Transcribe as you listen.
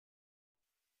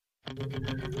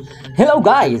Hello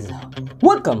guys!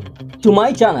 Welcome to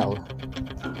my channel.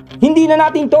 Hindi na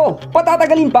natin to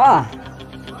patatagalin pa.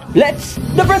 Let's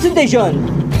the presentation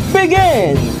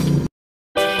begin!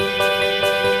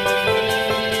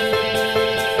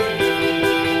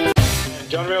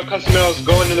 Casimero is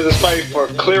going into this fight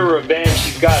for clear revenge.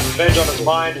 He's got revenge on his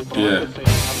mind. Yeah.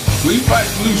 We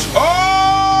fight loose.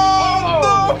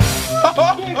 Oh!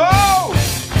 Oh!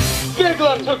 Big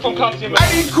left hook from Casimero.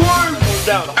 And he grew.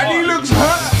 And he looks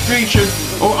hurt.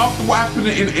 Or after what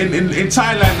happened in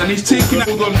Thailand, and he's taking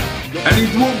hold on, and he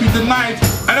won't be denied.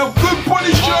 And a good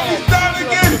body shot. He's down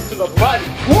again. To the body.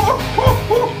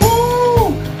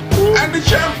 And the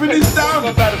champion is down.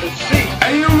 Up out of his seat.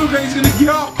 And he don't look like he's gonna get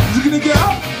up. Is he gonna get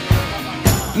up?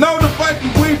 Now the fight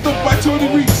is waved up by Tony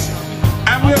Reeks.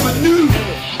 And we have a new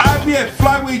IBF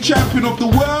flyweight champion of the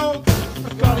world.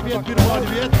 Galibiyet bir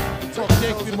mağlubiyet. Çok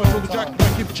tek bir maç olacak.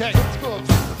 Rakip çek.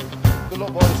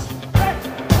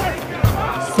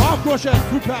 Sağ kroşe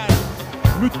süper.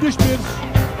 Müthiş bir.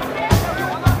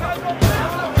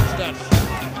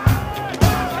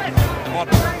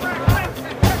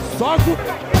 Sağ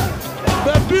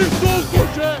ve bir sol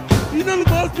koşe.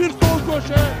 İnanılmaz bir sol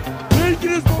koşe. Ve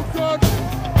İngiliz boksör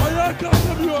ayağa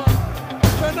kalkamıyor.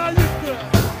 Fena yıktı.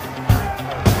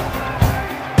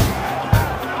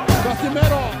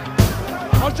 Casimero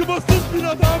acımasız bir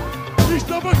adam.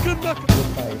 İşte bakın da.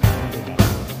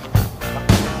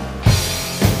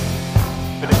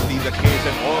 The case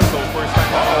and also first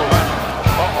time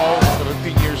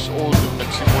 17 years old yung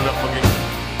nagsimula maging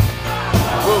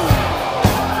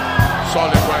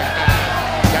solid right hand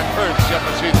that hurts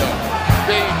Yamashita.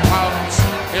 They pounce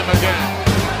him again.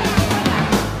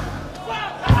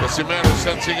 Casimero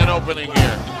sensing an opening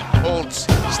here. Holds,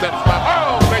 steps back.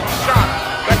 Oh, big shot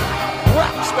that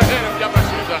whacks the head of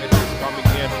Yamashita. It's coming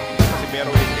in. Casimero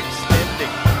is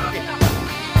extending.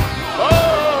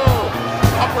 Oh,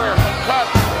 upper cut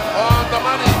on the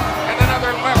money, and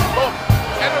another left hook,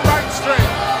 and a right straight,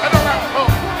 and a left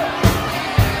hook.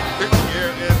 Here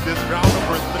in this round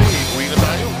number 3, Uwi na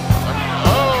tayo.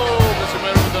 Oh,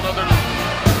 Casimero with another.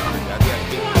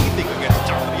 Eating against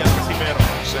Casimero.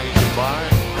 Saying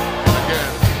goodbye. And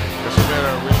again,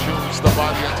 Casimero resumes the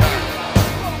body attack.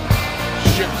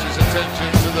 Shifts his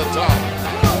attention to the top.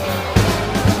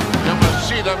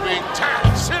 Yamashita being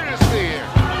tagged seriously here.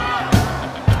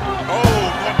 Oh,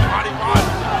 good body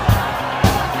punch.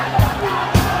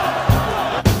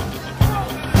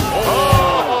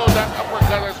 Oh, that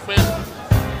uppercut has been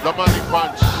the money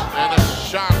punch. And a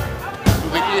shot to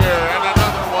the ear and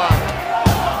another one.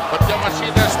 But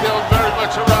Yamashita is still very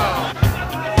much around.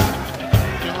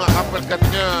 Yung uppercut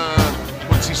niya,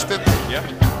 consistent. Yeah.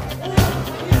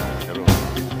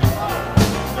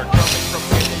 They're coming from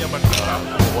Yamashita.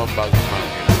 One bag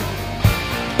man.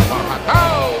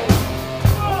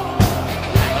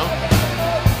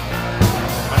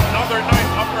 Another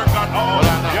nice uppercut. Oh,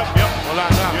 wala na. Yep. Wala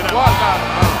na.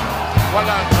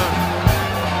 Wala na.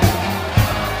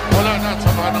 Wala na.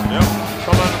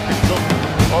 Sama ng TikTok.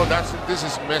 Oh, this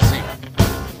is messy.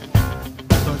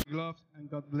 Gloves and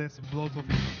God bless both of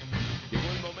you. Llegó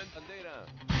el momento, bandera.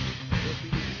 Los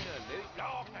Filipinas le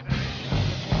blocan.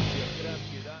 Gran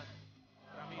piedad.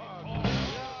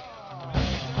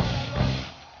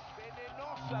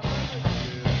 Venenosa.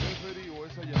 Referee o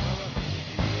esa llamada.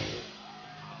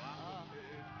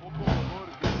 Poco mejor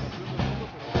que el campeón del mundo,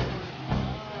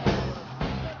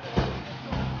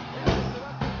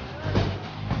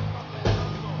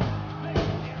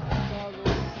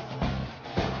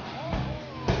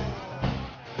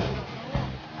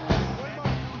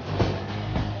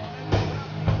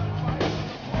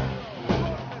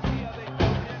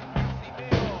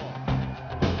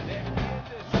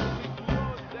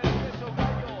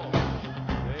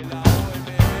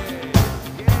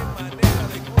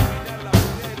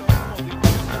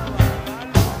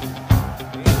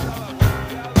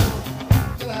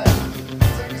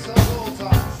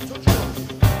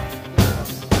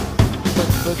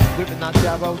 But not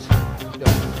jab out.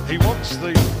 He wants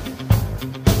the...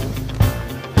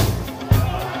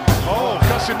 Oh,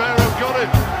 Casimero got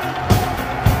him.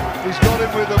 He's got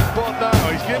him with a body. No,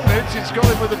 he's given it. He's got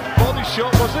him with a body shot,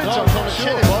 was it? No, on the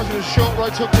chin it was. It was a short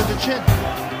right hook to the chin.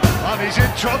 And he's in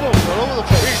trouble. All over the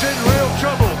place. He's in real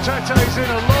trouble. Tete's in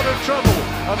a lot of trouble.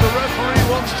 And the referee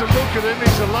wants to look at him.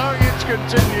 He's allowing it to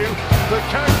continue. But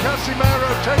can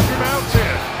Casimero take him out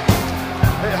here?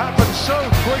 It happened so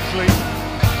quickly.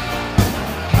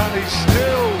 And he's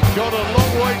still got a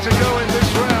long way to go in this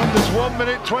round. There's 1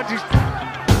 minute 20.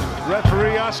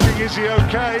 Referee asking, is he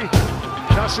okay?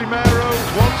 Casimero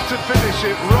wants to finish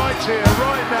it right here,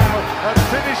 right now, and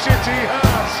finish it he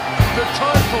has. The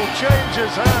title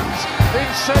his hands in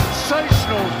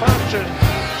sensational fashion.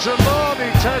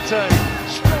 Nietes.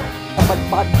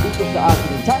 Kapag dito sa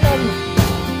ating channel,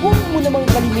 huwag mo namang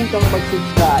kalimutang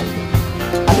mag-subscribe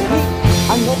at click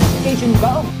ang notification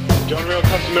bell. John Real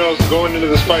Casimero is going into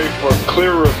this fight for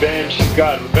clear revenge. He's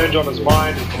got revenge on his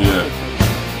mind. Yeah.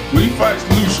 When he fights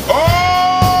loose.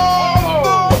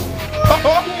 Oh!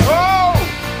 Oh!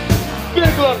 Big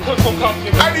left hook from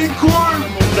Casimero. And he could.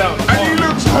 And he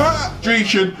looks hurt.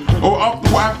 Or up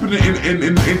what happened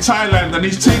in Thailand, and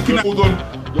he's taking it. Hold on.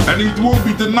 And he won't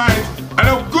be denied. And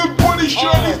a good body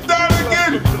shot. He's down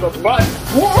again.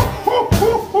 Whoa!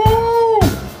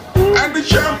 And the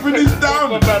champion is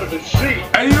down.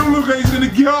 And he don't look like he's gonna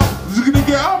get up. Is he gonna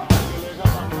get up?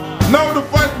 Now the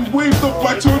fight was waved off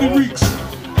by Tony Reeks.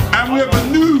 And we have a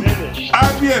new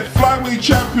IBF flyweight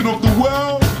champion of the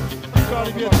world.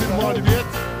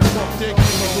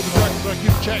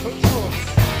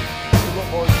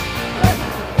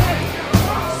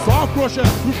 Sağ kroşe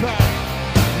süper.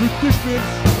 Müthiş bir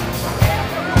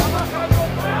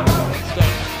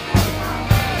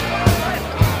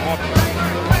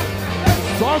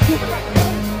sağ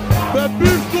ve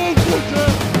bir sol koşu,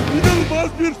 inanılmaz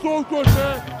bir sol koşu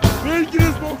ve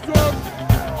İngiliz boksör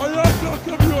ayağa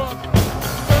kalkamıyor,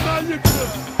 hemen yıktı.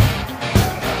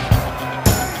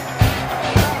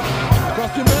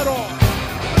 Casimero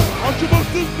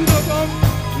acımasız bir adam,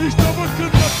 işte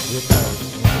bakın.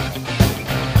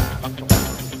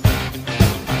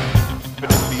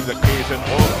 The case and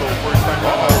also first time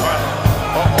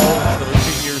uh-oh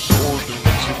 13 years old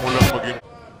nagsimula maging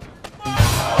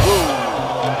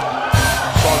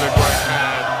solid right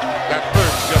hand that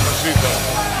hurts Yamashita.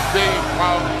 They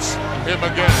pounce him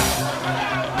again.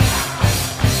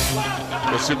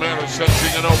 Casimero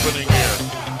sensing an opening here.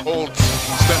 Holds,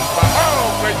 step back.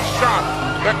 Oh, great shot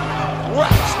that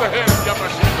whacks the head of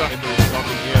Yamashita. It is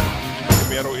coming in.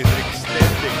 Casimero is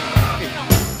extending.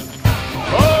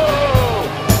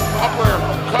 Upper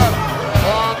cut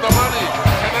on the money,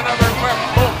 and another left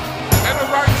hook, and a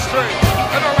right straight,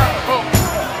 and a left hook.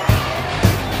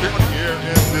 Here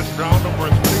in this round number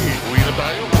 3, Uina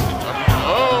tayo.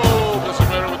 Oh,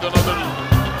 Casimero with another.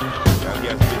 And he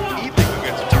has been eating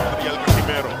against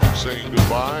Casimero. Saying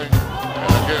goodbye,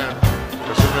 and again,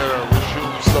 Casimero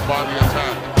resumes the body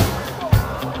attack.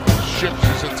 Shifts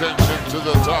his attention to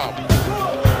the top.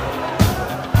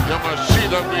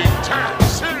 Yamashita being tagged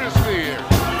seriously here.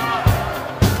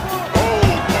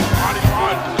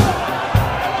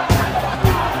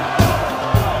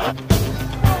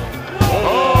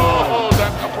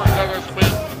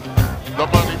 The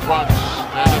money punch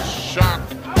and a shot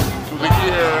to the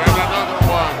ear and another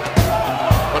one.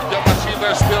 But Yamashita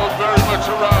is still very much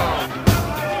around.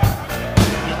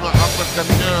 Yung uppercut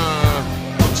niya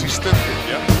consistent.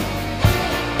 Yeah.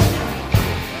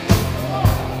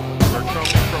 They're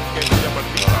coming from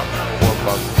Yamashita.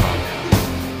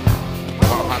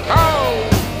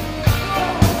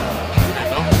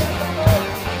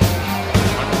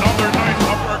 Another nice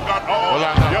uppercut.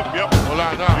 Wala na. Yep. Wala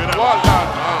na.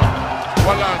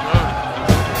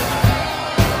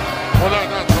 Wala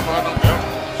na, sama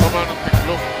ng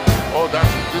tiklop. Oh,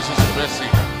 this is messy.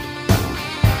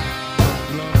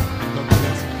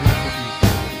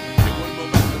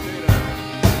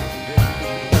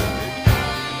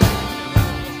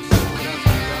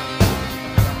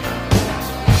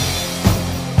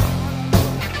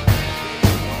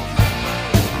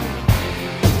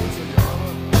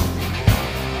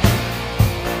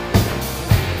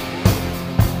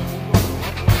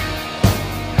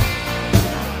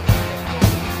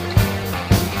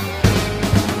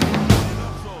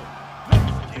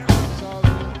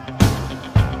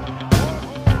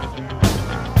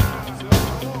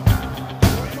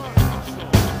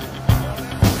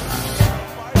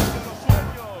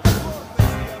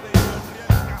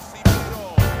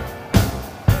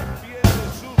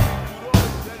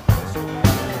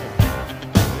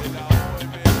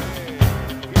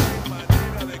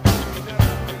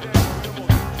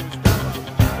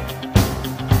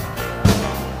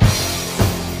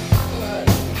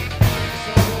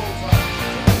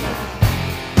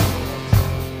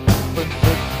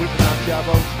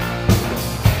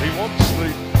 He wants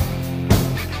sleep.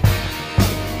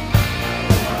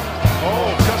 Oh,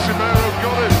 Casimero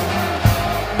got him.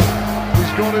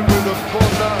 He's got him with a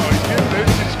foot now.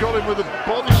 He's got him with a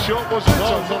body shot, was it?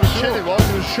 No, not a chin it was.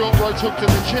 It was a short right hook to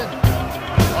the chin.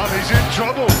 And he's in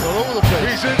trouble. All over the place.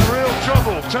 He's in real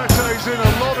trouble. Tete's in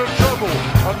a lot of trouble.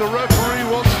 And the referee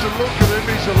wants to look at him.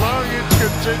 He's allowing it to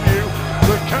continue.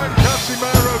 But can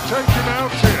Casimero take him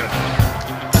out here?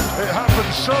 It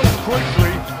happened so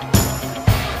quickly.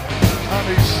 And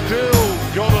he's still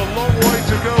got a long way to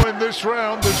this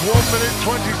round. There's 1 minute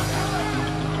 20.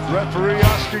 Referee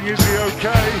asking, is he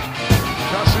okay?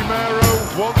 Casimero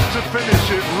wants to finish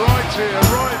it right here,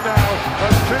 right now,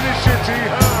 and finish it he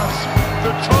has.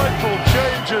 The title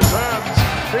changes hands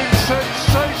in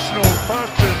sensational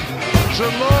fashion.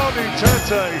 Zalani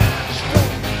Tete.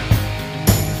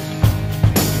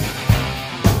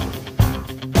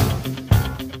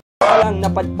 Walang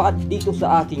napadpad dito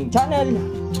sa aking channel,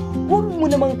 huwag mo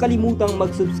namang kalimutang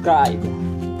mag-subscribe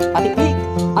at i-click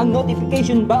ang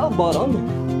notification bell button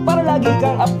para lagi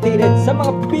kang updated sa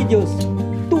mga videos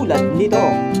tulad nito.